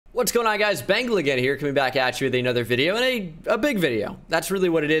What's going on, guys? Bengal again here, coming back at you with another video, and a big video. That's really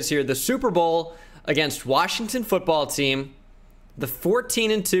what it is here. The Super Bowl against Washington football team. The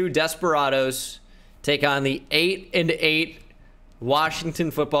 14-2 Desperados take on the 8-8 Washington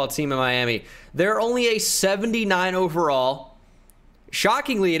football team in Miami. They're only a 79 overall.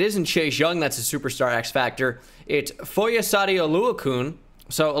 Shockingly, it isn't Chase Young that's a superstar X Factor. It's Foyesade Oluokun.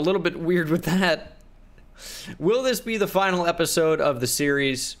 So a little bit weird with that. Will this be the final episode of the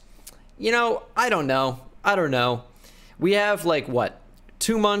series? You know, I don't know. We have, like, what,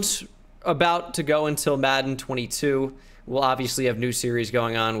 2 months about to go until Madden 22. We'll obviously have new series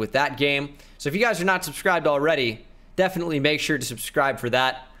going on with that game. So if you guys are not subscribed already, definitely make sure to subscribe for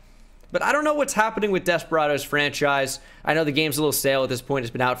that. But I don't know what's happening with Desperados franchise. I know the game's a little stale at this point.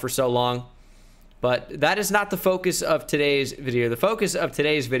 It's been out for so long. But that is not the focus of today's video. The focus of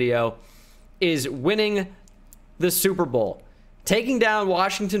today's video is winning the Super Bowl. Taking down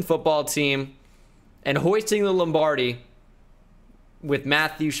Washington football team and hoisting the Lombardi with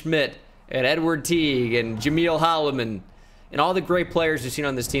Matthew Schmidt and Edward Teague and Jameel Holloman and all the great players you've seen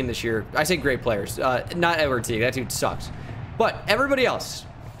on this team this year. I say great players, not Edward Teague. That dude sucks. But everybody else,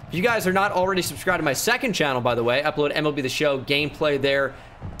 if you guys are not already subscribed to my second channel, by the way, I upload MLB The Show gameplay there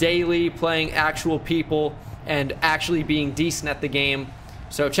daily, playing actual people and actually being decent at the game.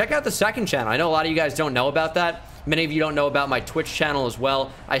 So check out the second channel. I know a lot of you guys don't know about that. Many of you don't know about my Twitch channel as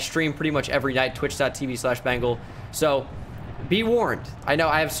well. I stream pretty much every night, twitch.tv/Bengal. So be warned. I know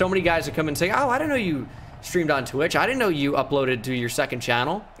I have so many guys that come and say, oh, I didn't know you streamed on Twitch. I didn't know you uploaded to your second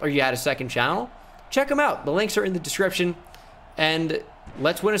channel or you had a second channel. Check them out. The links are in the description. And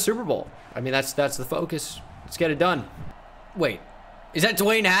let's win a Super Bowl. I mean, that's the focus. Let's get it done. Wait, is that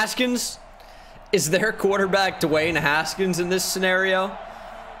Dwayne Haskins? Is their quarterback Dwayne Haskins in this scenario?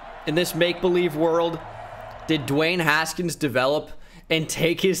 In this make-believe world? Did Dwayne Haskins develop and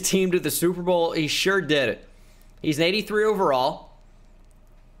take his team to the Super Bowl? He sure did it. He's an 83 overall.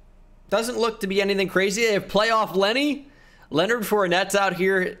 Doesn't look to be anything crazy. They have playoff Lenny. Leonard Fournette's out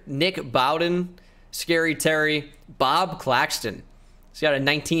here. Nick Bowden. Scary Terry. Bob Claxton. He's got a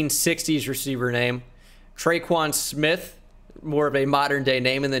 1960s receiver name. Traquan Smith. More of a modern day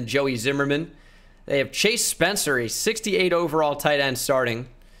name. And then Joey Zimmerman. They have Chase Spencer, a 68 overall tight end starting.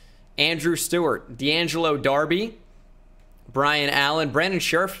 Andrew Stewart, D'Angelo Darby, Brian Allen, Brandon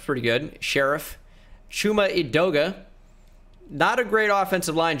Sheriff's pretty good. Sheriff, Chuma Idoga, not a great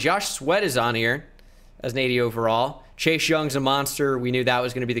offensive line. Josh Sweat is on here as an 80 overall. Chase Young's a monster. We knew that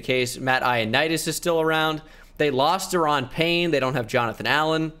was going to be the case. Matt Ioannidis is still around. They lost Deron Payne. They don't have Jonathan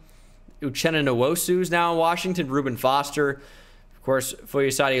Allen. Uchenna Nwosu's now in Washington. Reuben Foster. Of course,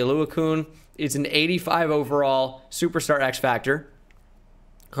 Foyesade Oluokun is an 85 overall superstar X Factor.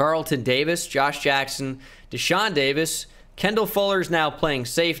 Carlton Davis, Josh Jackson, Deshaun Davis, Kendall Fuller's now playing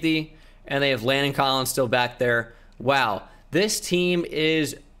safety, and they have Landon Collins still back there. Wow, this team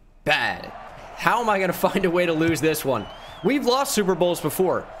is bad. How am I going to find a way to lose this one? We've lost Super Bowls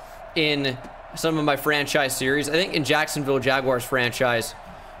before in some of my franchise series. I think in Jacksonville Jaguars franchise,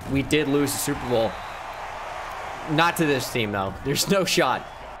 we did lose the Super Bowl. Not to this team, though. There's no shot.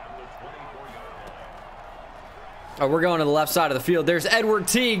 Oh, we're going to the left side of the field. There's Edward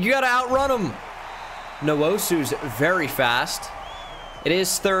Teague. You got to outrun him. Nwosu's very fast. It is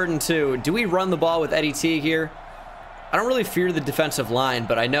 3rd and 2. Do we run the ball with Eddie Teague here? I don't really fear the defensive line,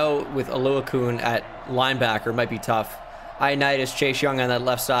 but I know with Oluokun at linebacker it might be tough. Ioannidis, Chase Young on that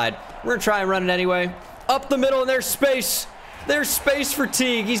left side. We're going to try and run it anyway. Up the middle, and there's space. There's space for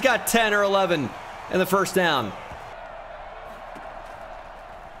Teague. He's got 10 or 11 in the first down.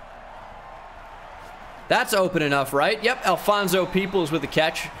 That's open enough, right? Yep, Alfonso Peoples with the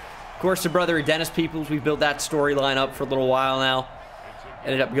catch. Of course, the brother of Dennis Peoples. We built that storyline up for a little while now.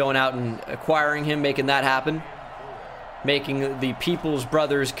 Ended up going out and acquiring him, making that happen. Making the Peoples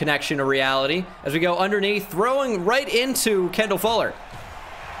brothers connection a reality. As we go underneath, throwing right into Kendall Fuller.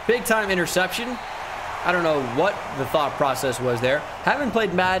 Big time interception. I don't know what the thought process was there. Haven't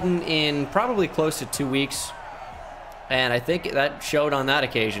played Madden in probably close to 2 weeks. And I think that showed on that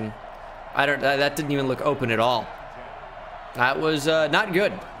occasion. That didn't even look open at all. That was not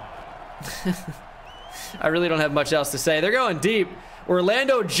good. I really don't have much else to say. They're going deep.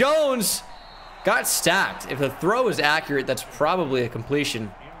 Orlando Jones got stacked. If the throw is accurate, that's probably a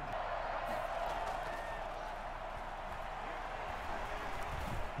completion.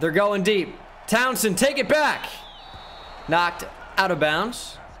 They're going deep. Townsend, take it back. Knocked out of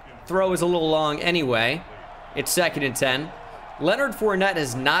bounds. Throw is a little long anyway. It's 2nd and 10. Leonard Fournette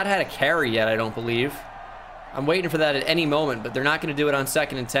has not had a carry yet, I don't believe. I'm waiting for that at any moment, but they're not going to do it on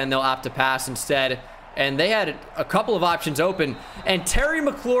 2nd and 10. They'll opt to pass instead. And they had a couple of options open. And Terry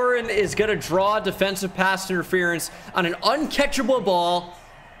McLaurin is going to draw defensive pass interference on an uncatchable ball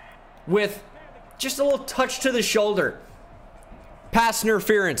with just a little touch to the shoulder. Pass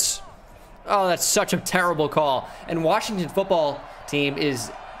interference. Oh, that's such a terrible call. And Washington football team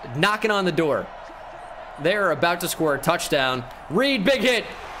is knocking on the door. They're about to score a touchdown. Reed, big hit.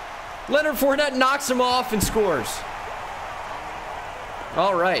 Leonard Fournette knocks him off and scores.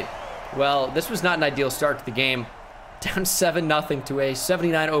 All right. Well, this was not an ideal start to the game. Down 7-0 to a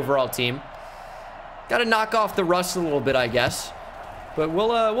 79 overall team. Got to knock off the rust a little bit, I guess. But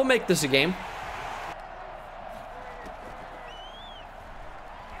we'll make this a game.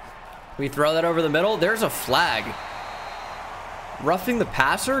 We throw that over the middle. There's a flag. Roughing the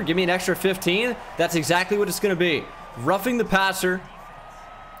passer? Give me an extra 15? That's exactly what it's going to be. Roughing the passer.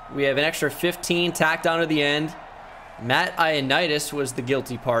 We have an extra 15 tacked onto the end. Matt Ioannidis was the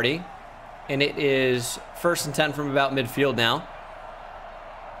guilty party. And it is 1st and 10 from about midfield now.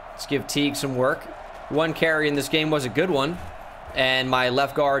 Let's give Teague some work. One carry in this game was a good one. And my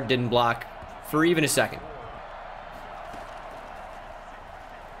left guard didn't block for even a second.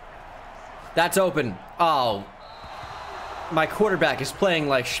 That's open. Oh. My quarterback is playing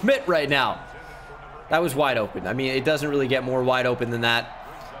like Schmidt right now. That was wide open. I mean, it doesn't really get more wide open than that.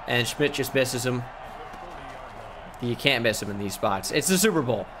 And Schmidt just misses him. You can't miss him in these spots. It's the Super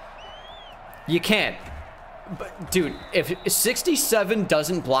Bowl. You can't. But, dude, if 67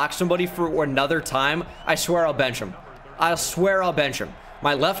 doesn't block somebody for another time, I swear I'll bench him. I swear I'll bench him.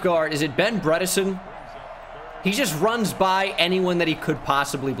 My left guard, is it Ben Bredesen? He just runs by anyone that he could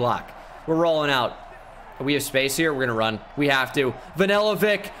possibly block. We're rolling out. We have space here. We're going to run. We have to. Vanilla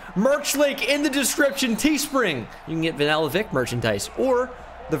Vic. Merch link in the description. Teespring. You can get Vanilla Vic merchandise or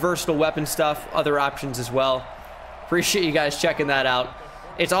the versatile weapon stuff. Other options as well. Appreciate you guys checking that out.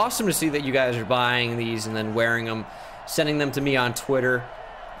 It's awesome to see that you guys are buying these and then wearing them, sending them to me on Twitter.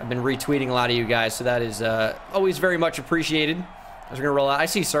 I've been retweeting a lot of you guys, so that is always very much appreciated. As we're going to roll out. I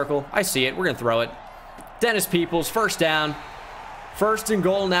see circle. I see it. We're going to throw it. Dennis Peoples, first down. 1st and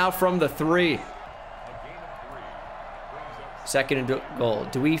goal now from the 3. 2nd and goal.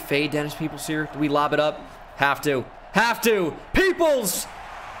 Do we fade Dennis Peoples here? Do we lob it up? Have to. Have to. Peoples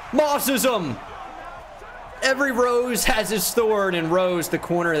mosses him. Every rose has its thorn, and Rose, the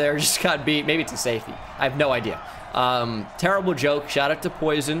corner there, just got beat. Maybe it's a safety. I have no idea. Terrible joke. Shout out to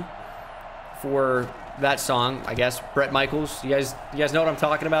Poison for that song. I guess Brett Michaels. You guys know what I'm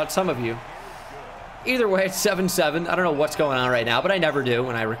talking about? Some of you. Either way, it's 7-7. I don't know what's going on right now, but I never do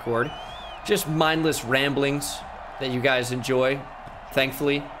when I record. Just mindless ramblings that you guys enjoy,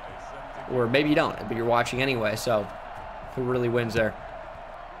 thankfully. Or maybe you don't, but you're watching anyway, so who really wins there?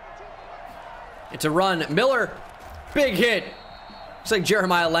 It's a run. Miller, big hit. Looks like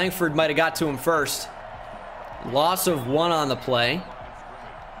Jeremiah Langford might have got to him first. Loss of 1 on the play.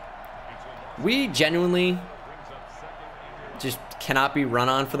 We genuinely just cannot be run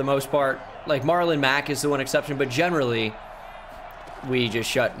on for the most part. Like, Marlon Mack is the one exception, but generally, we just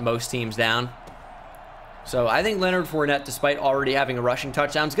shut most teams down. So I think Leonard Fournette, despite already having a rushing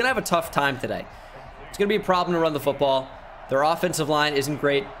touchdown, is going to have a tough time today. It's going to be a problem to run the football. Their offensive line isn't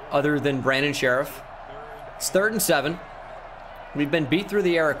great other than Brandon Sheriff. It's 3rd and 7. We've been beat through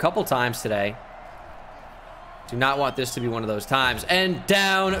the air a couple times today. Do not want this to be one of those times. And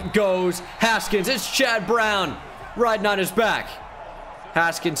down goes Haskins. It's Chad Brown riding on his back.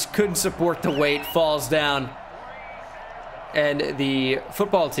 Haskins couldn't support the weight, falls down. And the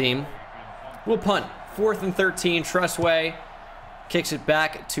football team will punt. 4th and 13, Tressway kicks it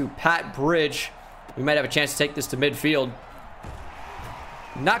back to Pat Bridge. We might have a chance to take this to midfield.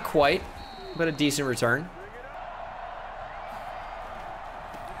 Not quite, but a decent return.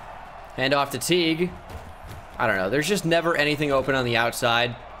 Hand off to Teague. I don't know. There's just never anything open on the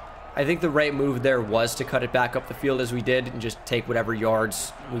outside. I think the right move there was to cut it back up the field as we did and just take whatever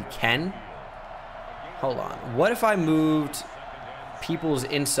yards we can. Hold on. What if I moved Peoples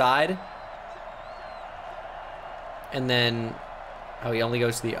inside? And then, oh, he only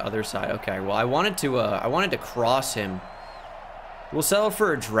goes to the other side. Okay, well, I wanted to cross him. We'll settle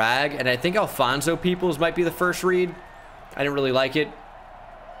for a drag, and I think Alfonso Peoples might be the first read. I didn't really like it.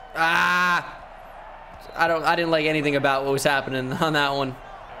 I didn't like anything about what was happening on that one.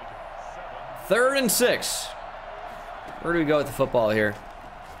 3rd and 6. Where do we go with the football here?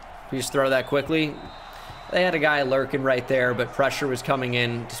 We just throw that quickly. They had a guy lurking right there, but pressure was coming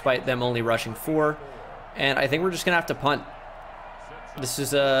in despite them only rushing 4. And I think we're just going to have to punt. This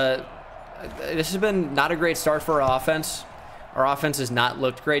has been not a great start for our offense. Our offense has not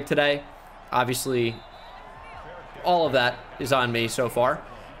looked great today. Obviously, all of that is on me so far.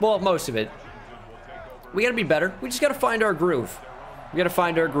 Well, most of it. We got to be better. We just got to find our groove. We got to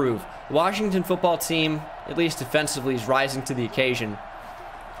find our groove. The Washington football team, at least defensively, is rising to the occasion.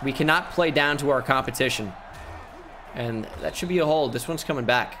 We cannot play down to our competition. And that should be a hold. This one's coming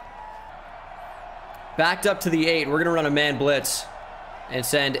back. Backed up to the 8. We're going to run a man blitz and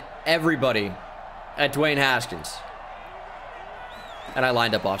send everybody at Dwayne Haskins. And I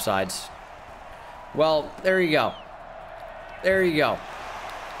lined up offsides. Well, there you go. There you go.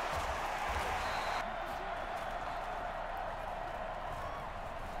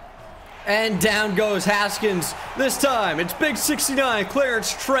 And down goes Haskins. This time, it's Big 69,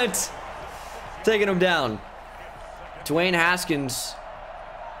 Clarence Trent, taking him down. Dwayne Haskins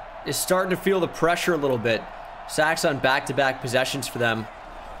is starting to feel the pressure a little bit. Sacks on back-to-back possessions for them.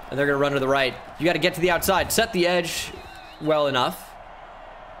 And they're going to run to the right. You got to get to the outside. Set the edge well enough.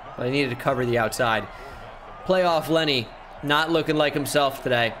 But I needed to cover the outside. Playoff Lenny, not looking like himself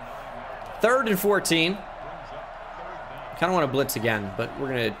today. 3rd and 14. Kind of want to blitz again, but we're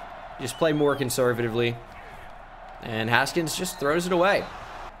going to just play more conservatively. And Haskins just throws it away.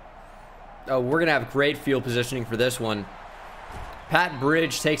 Oh, we're going to have great field positioning for this one. Pat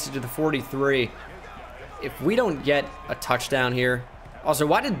Bridge takes it to the 43. If we don't get a touchdown here. Also,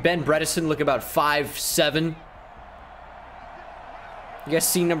 why did Ben Bredesen look about 5'7"? You guys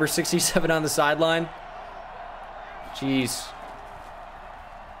see number 67 on the sideline? Jeez.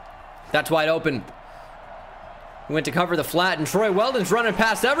 That's wide open. We went to cover the flat, and Troy Weldon's running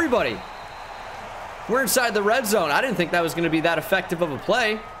past everybody. We're inside the red zone. I didn't think that was going to be that effective of a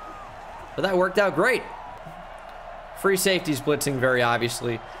play, but that worked out great. Free safety's blitzing very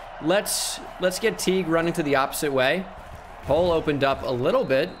obviously. Let's get Teague running to the opposite way. Hole opened up a little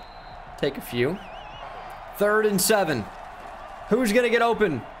bit. Take a few. 3rd and 7. Who's going to get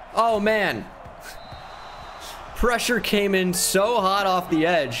open? Oh, man. Pressure came in so hot off the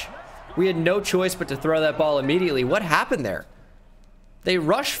edge. We had no choice but to throw that ball immediately. What happened there? They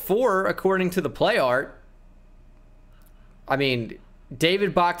rushed 4 according to the play art. I mean,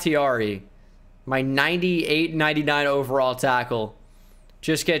 David Bakhtiari, my 98, 99 overall tackle,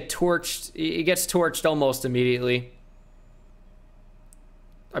 just get torched. He gets torched almost immediately.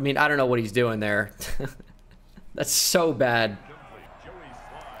 I mean, I don't know what he's doing there. That's so bad.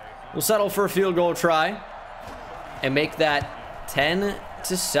 We'll settle for a field goal try and make that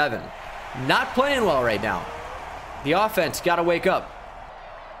 10-7. Not playing well right now. The offense got to wake up.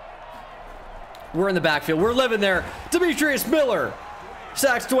 We're in the backfield. We're living there. Demetrius Miller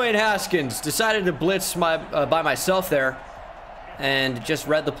sacks Dwayne Haskins. Decided to blitz by myself there and just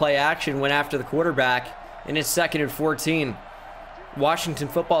read the play action. Went after the quarterback, and it's 2nd and 14. Washington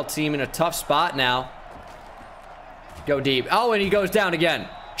football team in a tough spot now. Go deep. Oh, and he goes down again.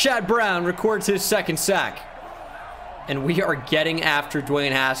 Chad Brown records his 2nd sack. And we are getting after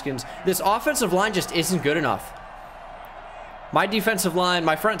Dwayne Haskins. This offensive line just isn't good enough. My defensive line,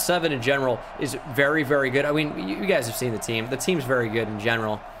 my front 7 in general, is very, very good. I mean, you guys have seen the team. The team's very good in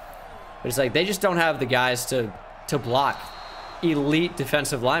general. But it's like they just don't have the guys to block elite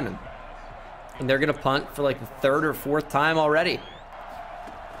defensive linemen. And they're going to punt for like the 3rd or 4th time already.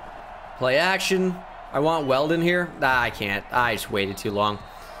 Play action. I want Weldon here. Nah, I can't. I just waited too long.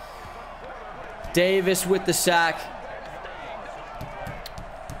 Davis with the sack.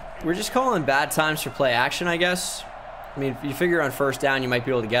 We're just calling bad times for play action, I guess. I mean, if you figure on 1st down, you might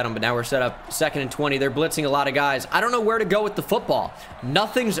be able to get them, but now we're set up 2nd and 20. They're blitzing a lot of guys. I don't know where to go with the football.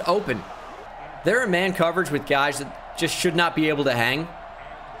 Nothing's open. They're in man coverage with guys that just should not be able to hang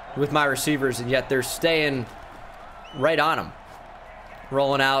with my receivers, and yet they're staying right on them.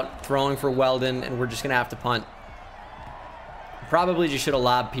 Rolling out, throwing for Weldon, and we're just going to have to punt. Probably just should have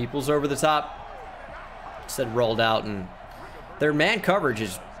lobbed Peoples over the top. Instead rolled out, and their man coverage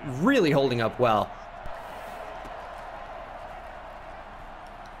is really holding up well.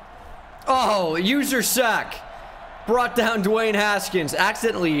 Oh, user sack. Brought down Dwayne Haskins.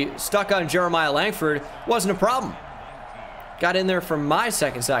 Accidentally stuck on Jeremiah Langford. Wasn't a problem. Got in there for my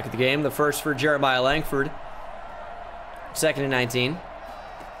 2nd sack of the game. The 1st for Jeremiah Langford. 2nd and 19.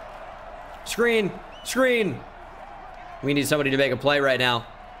 Screen. Screen. We need somebody to make a play right now.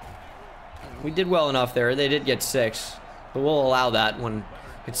 We did well enough there. They did get 6. But we'll allow that when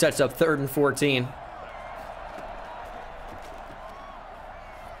it sets up 3rd and 14.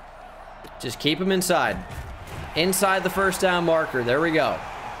 Just keep them inside. Inside the 1st down marker. There we go.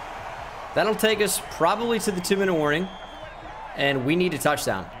 That'll take us probably to the 2-minute warning. And we need a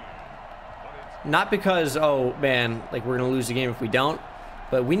touchdown. Not because, oh, man, like we're going to lose the game if we don't.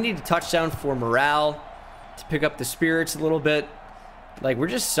 But we need a touchdown for morale. To pick up the spirits a little bit. Like, we're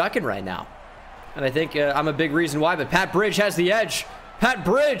just sucking right now. And I think I'm a big reason why. But Pat Bridge has the edge. Pat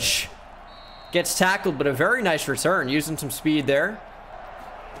Bridge Gets tackled, but a very nice return. Using some speed there.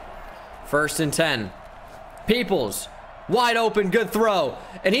 1st and 10. Peoples. Wide open. Good throw.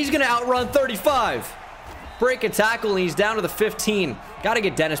 And he's going to outrun 35. Break a tackle, and he's down to the 15. Got to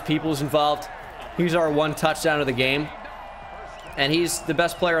get Dennis Peoples involved. He's our 1 touchdown of the game. And he's the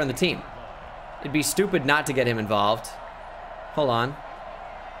best player on the team. It'd be stupid not to get him involved. Hold on.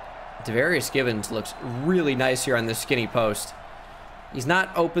 Devarius Givens looks really nice here on this skinny post. He's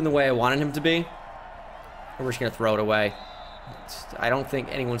not open the way I wanted him to be. We're just going to throw it away. I don't think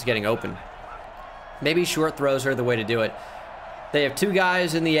anyone's getting open. Maybe short throws are the way to do it. They have 2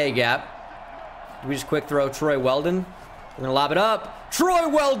 guys in the A gap. We just quick throw Troy Weldon. We're going to lob it up. Troy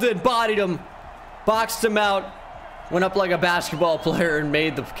Weldon bodied him. Boxed him out. Went up like a basketball player and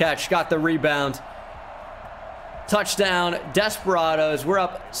made the catch. Got the rebound. Touchdown, Desperados. We're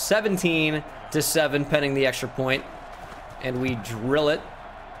up 17-7 pending the extra point. And we drill it.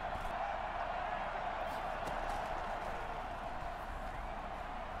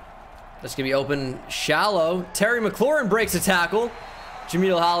 That's going to be open shallow. Terry McLaurin breaks a tackle.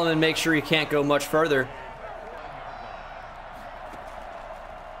 Jameel Holloman makes sure he can't go much further.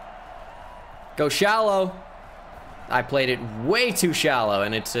 Go shallow. I played it way too shallow,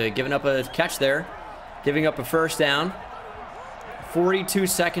 and it's giving up a catch there. Giving up a 1st down. 42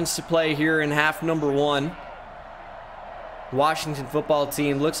 seconds to play here in half number 1. Washington football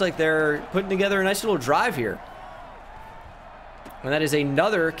team looks like they're putting together a nice little drive here. And that is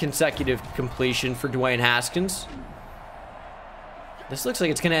another consecutive completion for Dwayne Haskins. This looks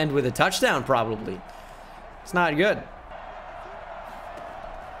like it's going to end with a touchdown, probably. It's not good.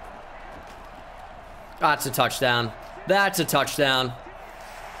 That's a touchdown. That's a touchdown.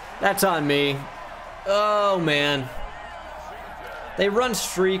 That's on me. Oh, man. They run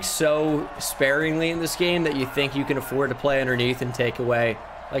streaks so sparingly in this game that you think you can afford to play underneath and take away,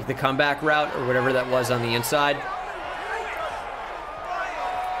 like, the comeback route or whatever that was on the inside.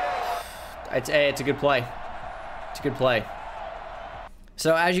 It's a good play. It's a good play.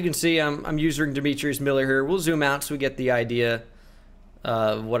 So, as you can see, I'm using Demetrius Miller here. We'll zoom out so we get the idea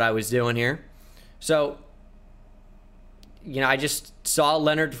of what I was doing here. So, you know, I just saw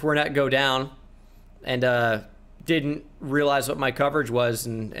Leonard Fournette go down and didn't realize what my coverage was,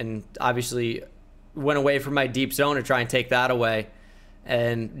 and obviously went away from my deep zone to try and take that away,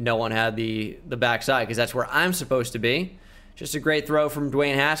 and no one had the backside because that's where I'm supposed to be. Just a great throw from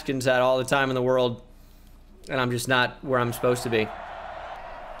Dwayne Haskins, had all the time in the world, and I'm just not where I'm supposed to be.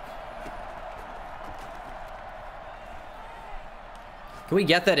 Can we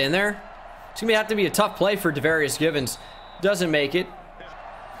get that in there? It's going to have to be a tough play for Devarius Givens. Doesn't make it.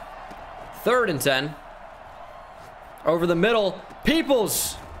 3rd and 10. Over the middle.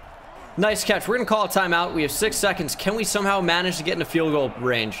 Peoples. Nice catch. We're going to call a timeout. We have 6 seconds. Can we somehow manage to get in a field goal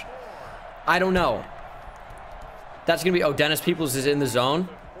range? I don't know. That's going to be... Oh, Dennis Peoples is in the zone.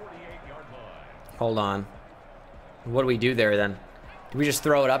 Hold on. What do we do there then? Do we just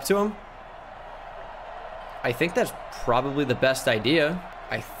throw it up to him? I think that's probably the best idea.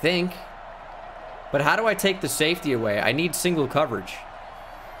 I think. But how do I take the safety away? I need single coverage.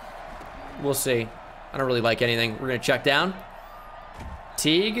 We'll see. I don't really like anything. We're going to check down.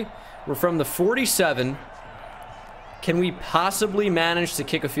 Teague. We're from the 47. Can we possibly manage to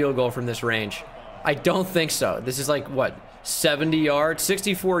kick a field goal from this range? I don't think so. This is like, what, 70 yards?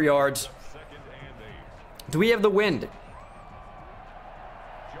 64 yards. Do we have the wind?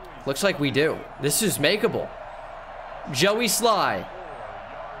 Looks like we do. This is makeable. Joey Sly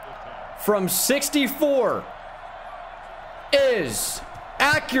from 64 is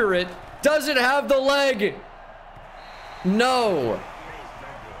accurate. Does it have the leg? No.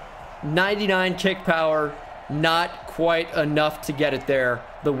 99 kick power. Not quite enough to get it there.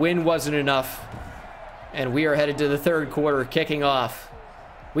 The wind wasn't enough. And we are headed to the 3rd quarter, kicking off.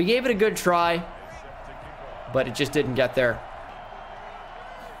 We gave it a good try, but it just didn't get there.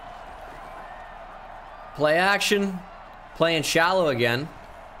 Play action. Playing shallow again.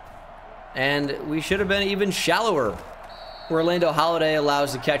 And we should have been even shallower. Orlando Holiday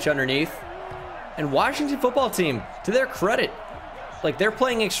allows the catch underneath. And Washington football team, to their credit, like, they're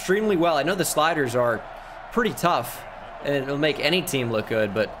playing extremely well. I know the sliders are pretty tough, and it'll make any team look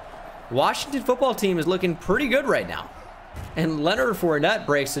good, but Washington football team is looking pretty good right now. And Leonard Fournette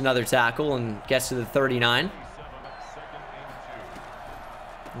breaks another tackle and gets to the 39.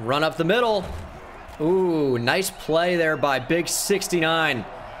 Run up the middle. Ooh, nice play there by Big 69.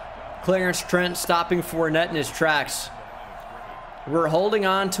 Clarence Trent stopping Fournette in his tracks. We're holding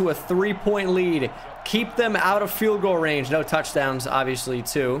on to a 3-point lead. Keep them out of field goal range. No touchdowns, obviously,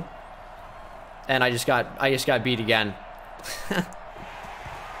 too. And I just got beat again.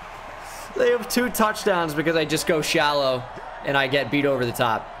 They have 2 touchdowns because I just go shallow and I get beat over the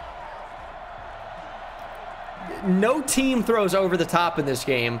top. No team throws over the top in this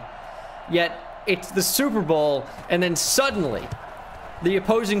game, yet it's the Super Bowl, and then suddenly the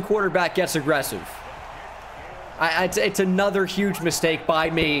opposing quarterback gets aggressive. It's another huge mistake by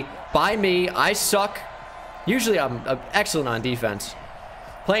me. I suck. Usually I'm excellent on defense.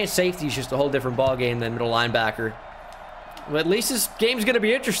 Playing safety is just a whole different ball game than middle linebacker. But at least this game's going to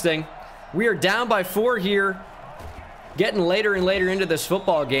be interesting. We are down by 4 here. Getting later and later into this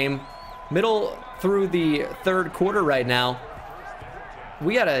football game. Middle through the 3rd quarter right now.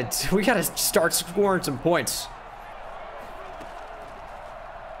 We gotta start scoring some points.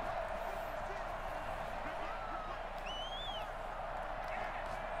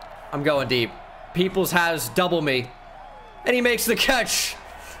 I'm going deep. Peoples has double me. And he makes the catch.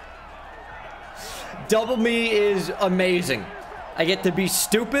 Double me is amazing. I get to be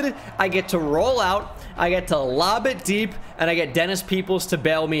stupid. I get to roll out. I get to lob it deep. And I get Dennis Peoples to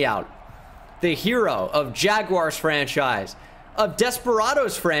bail me out. The hero of Jaguars franchise. Of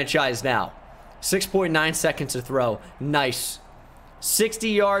Desperados franchise now. 6.9 seconds to throw. Nice. 60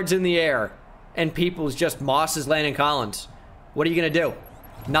 yards in the air. And Peoples just mosses Landon Collins. What are you going to do?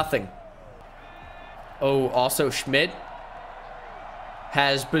 Nothing. Oh, also Schmidt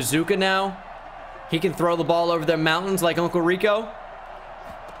has bazooka now. He can throw the ball over the mountains like Uncle Rico.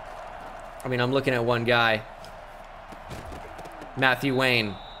 I mean, I'm looking at one guy. Matthew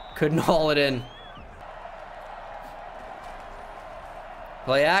Wayne. Couldn't haul it in.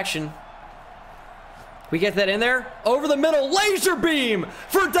 Play action. We get that in there. Over the middle. Laser beam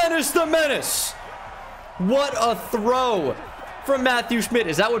for Dennis the Menace. What a throw from Matthew Schmidt.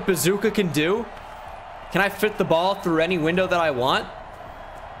 Is that what bazooka can do? Can I fit the ball through any window that I want?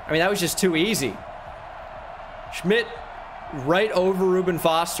 I mean, that was just too easy. Schmidt right over Reuben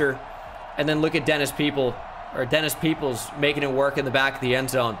Foster. And then look at Dennis Peoples making it work in the back of the end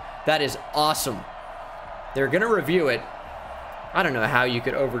zone. That is awesome. They're going to review it. I don't know how you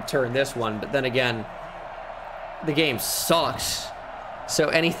could overturn this one, but then again, the game sucks. So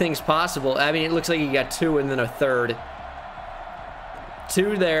anything's possible. I mean, it looks like you got 2 and then a third.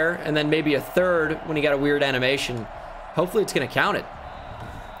 2 there, and then maybe a third when you got a weird animation. Hopefully it's going to count it.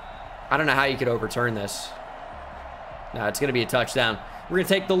 I don't know how you could overturn this. No, it's going to be a touchdown. We're going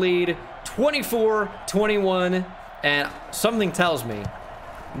to take the lead 24-21, and something tells me,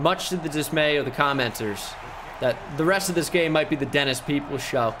 much to the dismay of the commenters, that the rest of this game might be the Dennis Peoples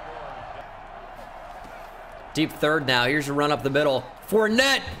show. Deep third now. Here's a run up the middle.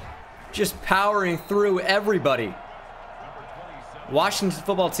 Fournette just powering through everybody. Washington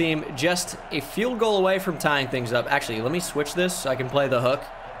football team just a field goal away from tying things up. Actually, let me switch this so I can play the hook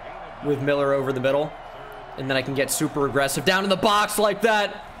with Miller over the middle. And then I can get super aggressive down in the box like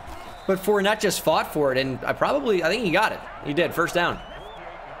that. But Fournette just fought for it, and I think he got it. He did. First down.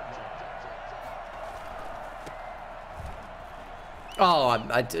 Oh,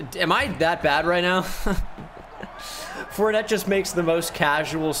 am I that bad right now? Fournette just makes the most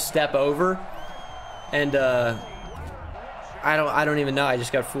casual step over. And, I don't even know. I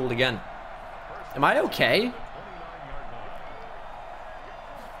just got fooled again. Am I okay?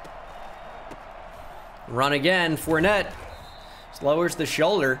 Run again. Fournette lowers the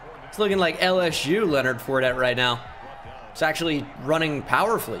shoulder. It's looking like LSU Leonard Fournette right now. It's actually running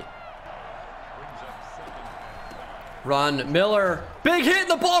powerfully. Run. Miller. Big hit and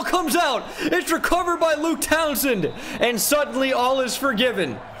the ball comes out. It's recovered by Luke Townsend. And suddenly all is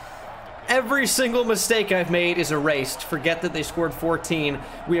forgiven. Every single mistake I've made is erased. Forget that they scored 14.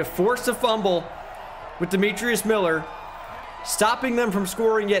 We have forced a fumble with Demetrius Miller, stopping them from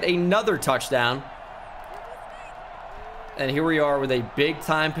scoring yet another touchdown. And here we are with a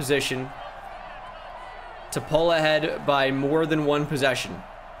big-time position to pull ahead by more than one possession.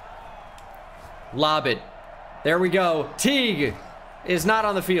 Lob it. There we go. Teague is not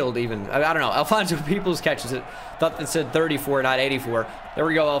on the field even. I don't know. Alfonso Peoples catches it. Thought that said 34, not 84. There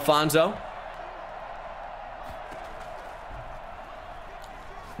we go, Alfonso.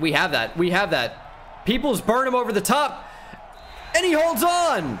 We have that. We have that. Peoples burn him over the top. And he holds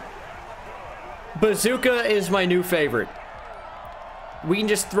on. Bazooka is my new favorite. We can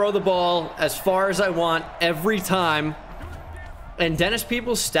just throw the ball as far as I want every time. And Dennis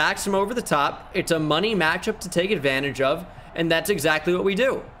Peoples stacks him over the top. It's a money matchup to take advantage of. And that's exactly what we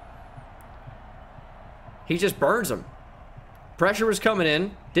do. He just burns him. Pressure was coming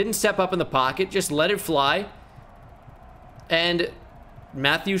in. Didn't step up in the pocket. Just let it fly. And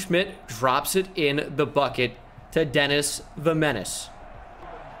Matthew Schmidt drops it in the bucket to Dennis the Menace.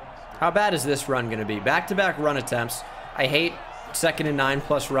 How bad is this run going to be? Back-to-back run attempts. I hate 2nd and 9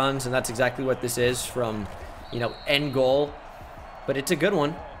 plus runs, and that's exactly what this is from, you know, end goal. But it's a good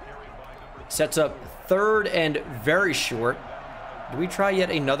one. Sets up 3rd and very short. Do we try yet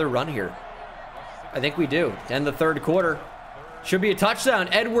another run here? I think we do. End the 3rd quarter. Should be a touchdown.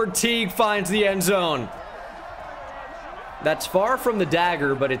 Edward Teague finds the end zone. That's far from the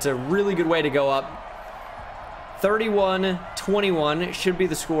dagger, but it's a really good way to go up. 31-21 should be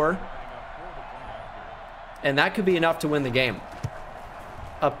the score. And that could be enough to win the game.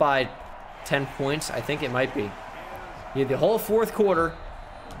 Up by 10 points. I think it might be. You have the whole 4th quarter.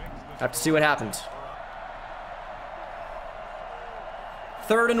 Have to see what happens.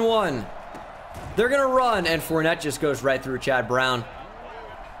 3rd and 1. They're going to run, and Fournette just goes right through Chad Brown.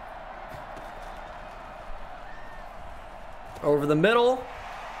 Over the middle,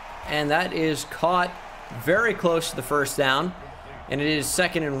 and that is caught very close to the 1st down. And it is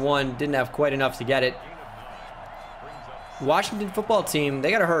 2nd and 1. Didn't have quite enough to get it. Washington football team,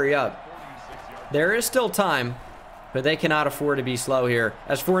 they got to hurry up. There is still time, but they cannot afford to be slow here.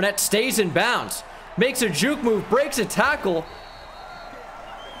 As Fournette stays in bounds, makes a juke move, breaks a tackle.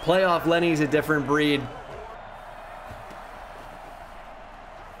 Playoff Lenny's a different breed.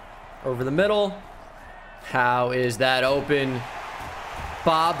 Over the middle. How is that open?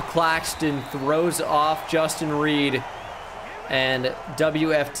 Bob Claxton throws off Justin Reed, and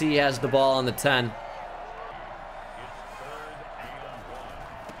WFT has the ball on the 10.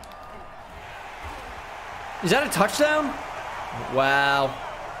 Is that a touchdown? Wow.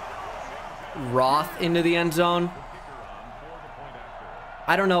 Roth into the end zone.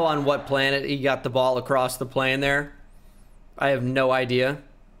 I don't know on what planet he got the ball across the plane there. I have no idea.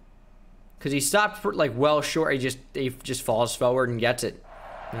 Because he stopped for, like, well short. He just falls forward and gets it.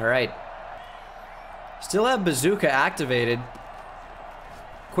 All right. Still have Bazooka activated.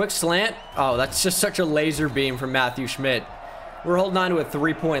 Quick slant. Oh, that's just such a laser beam from Matthew Schmidt. We're holding on to a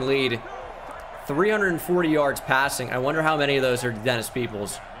 3-point lead. 340 yards passing. I wonder how many of those are Dennis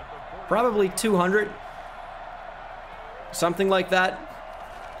Peoples. Probably 200. Something like that.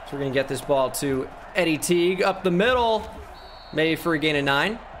 So we're going to get this ball to Eddie Teague up the middle. Maybe for a gain of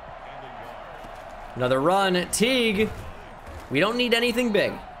 9. Another run. Teague. We don't need anything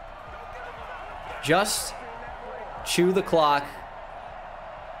big. Just chew the clock.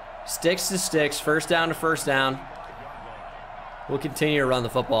 Sticks to sticks. 1st down to 1st down. We'll continue to run the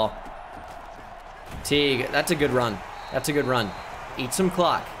football. Teague. That's a good run. That's a good run. Eat some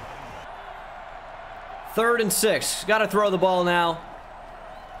clock. 3rd and 6. Got to throw the ball now.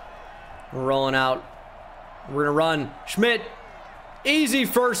 We're rolling out. We're going to run. Schmidt. Easy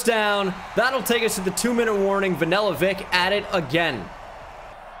 1st down. That'll take us to the 2-minute warning. Vanilla Vic at it again.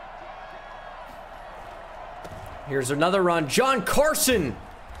 Here's another run. John Carson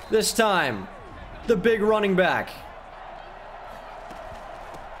this time. The big running back.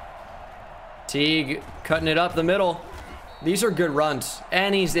 Teague cutting it up the middle. These are good runs.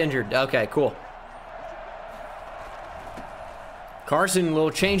 And he's injured. Okay, cool. Carson, a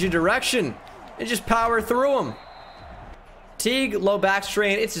little change of direction. And just power through him. Teague, low back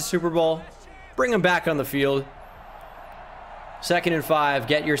strain. It's a Super Bowl. Bring him back on the field. 2nd and 5.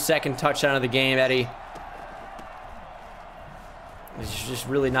 Get your 2nd touchdown of the game, Eddie. There's just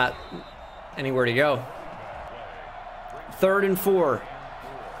really not anywhere to go. 3rd and 4.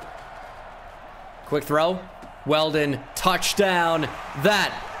 Quick throw. Weldon, touchdown.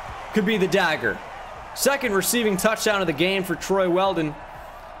 That could be the dagger. 2nd receiving touchdown of the game for Troy Weldon.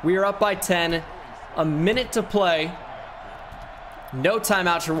 We are up by 10. A minute to play. No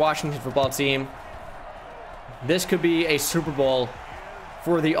timeouts for Washington football team. This could be a Super Bowl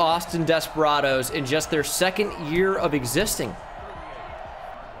for the Austin Desperados in just their 2nd year of existing.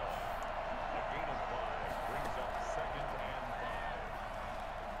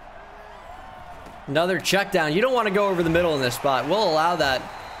 Another check down. You don't want to go over the middle in this spot. We'll allow that.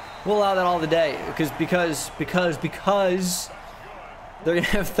 We'll allow that all the day because they're going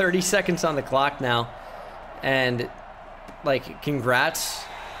to have 30 seconds on the clock now. And, like, congrats.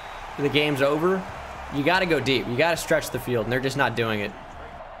 The game's over. You got to go deep. You got to stretch the field, and they're just not doing it.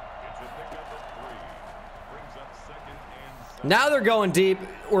 Now they're going deep.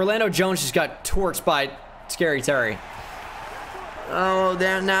 Orlando Jones just got torched by Scary Terry. Oh,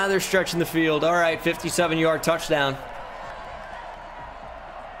 now they're stretching the field. All right, 57-yard touchdown.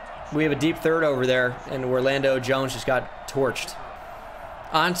 We have a deep third over there, and Orlando Jones just got torched.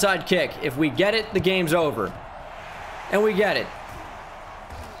 Onside kick. If we get it, the game's over. And we get it.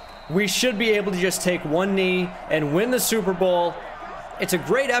 We should be able to just take one knee and win the Super Bowl. It's a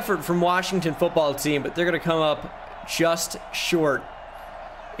great effort from Washington football team, but they're going to come up just short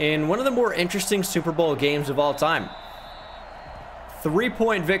in one of the more interesting Super Bowl games of all time.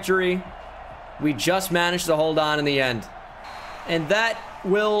 3-point victory. We just managed to hold on in the end. And that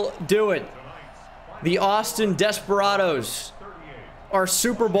will do it. The Austin Desperados are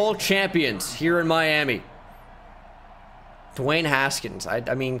Super Bowl champions here in Miami. Dwayne Haskins. I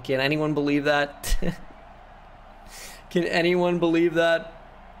mean, can anyone believe that? Can anyone believe that?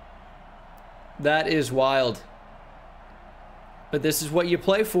 That is wild. But this is what you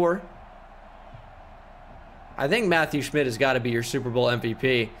play for. I think Matthew Schmidt has got to be your Super Bowl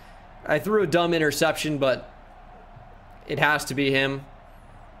MVP. I threw a dumb interception, but it has to be him.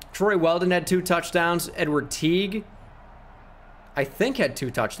 Troy Weldon had 2 touchdowns. Edward Teague, I think, had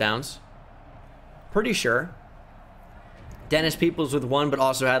 2 touchdowns. Pretty sure. Dennis Peoples with 1, but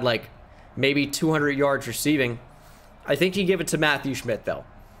also had like maybe 200 yards receiving. I think you give it to Matthew Schmidt, though.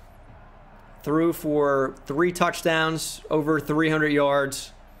 Threw for 3 touchdowns, over 300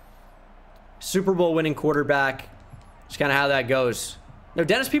 yards. Super Bowl winning quarterback. It's kind of how that goes. No,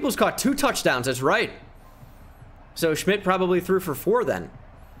 Dennis Peoples caught 2 touchdowns. That's right. So Schmidt probably threw for 4 then.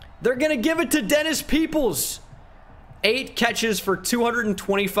 They're going to give it to Dennis Peoples. 8 catches for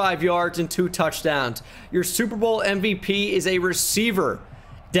 225 yards and 2 touchdowns. Your Super Bowl MVP is a receiver,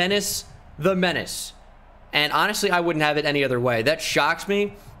 Dennis the Menace. And honestly, I wouldn't have it any other way. That shocks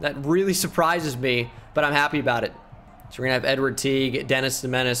me. That really surprises me, but I'm happy about it. So we're going to have Edward Teague, Dennis the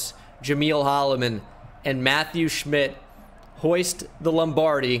Menace, Jameel Holloman, and Matthew Schmidt hoist the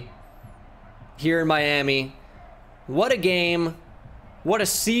Lombardi here in Miami. What a game. What a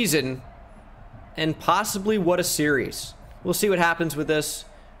season. And possibly what a series. We'll see what happens with this.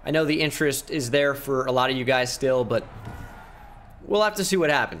 I know the interest is there for a lot of you guys still, but we'll have to see what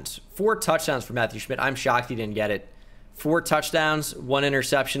happens. 4 touchdowns for Matthew Schmidt. I'm shocked he didn't get it. 4 touchdowns, 1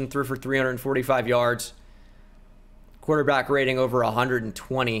 interception, threw for 345 yards. Quarterback rating over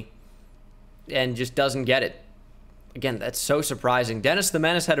 120. And just doesn't get it. Again, that's so surprising. Dennis the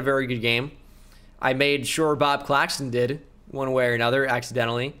Menace had a very good game. I made sure Bob Claxton did, one way or another,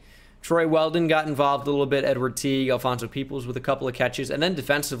 accidentally. Troy Weldon got involved a little bit. Edward Teague, Alfonso Peoples with a couple of catches. And then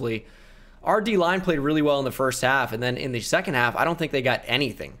defensively, our D-line played really well in the first half. And then in the second half, I don't think they got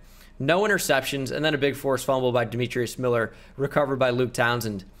anything. No interceptions. And then a big forced fumble by Demetrius Miller, recovered by Luke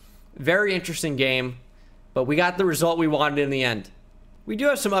Townsend. Very interesting game. But we got the result we wanted in the end. We do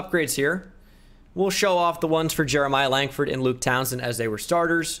have some upgrades here. We'll show off the ones for Jeremiah Langford and Luke Townsend as they were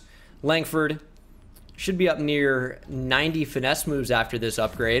starters. Langford should be up near 90 finesse moves after this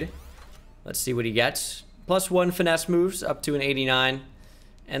upgrade. Let's see what he gets. +1 finesse moves up to an 89.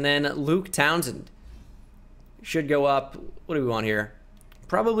 And then Luke Townsend should go up. What do we want here?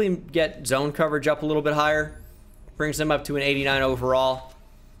 Probably get zone coverage up a little bit higher. Brings him up to an 89 overall.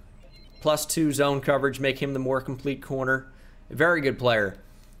 +2 zone coverage, make him the more complete corner. Very good player.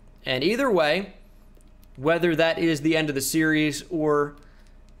 And either way, whether that is the end of the series or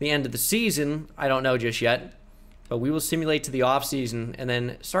the end of the season, I don't know just yet. But we will simulate to the offseason and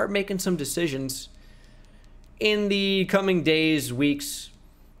then start making some decisions in the coming days, weeks,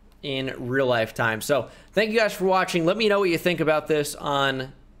 in real life time. So thank you guys for watching. Let me know what you think about this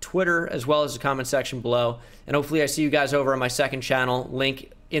on Twitter as well as the comment section below. And hopefully I see you guys over on my second channel.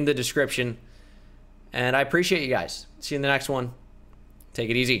 Link in the description. And I appreciate you guys. See you in the next one. Take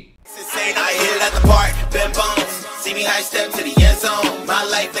it easy. I hit it at the park, Ben Bones. See me high step to the end zone. My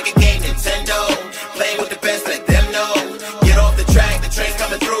life like a game, Nintendo. Playing with the best, let them know. Get off the track, the train's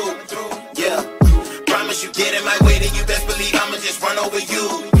coming through. Yeah, promise you get in my way, then you best believe I'ma just run over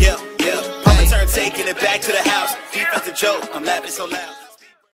you. Yeah, I'ma turn taking it back to the house. Defensive joke, I'm laughing so loud.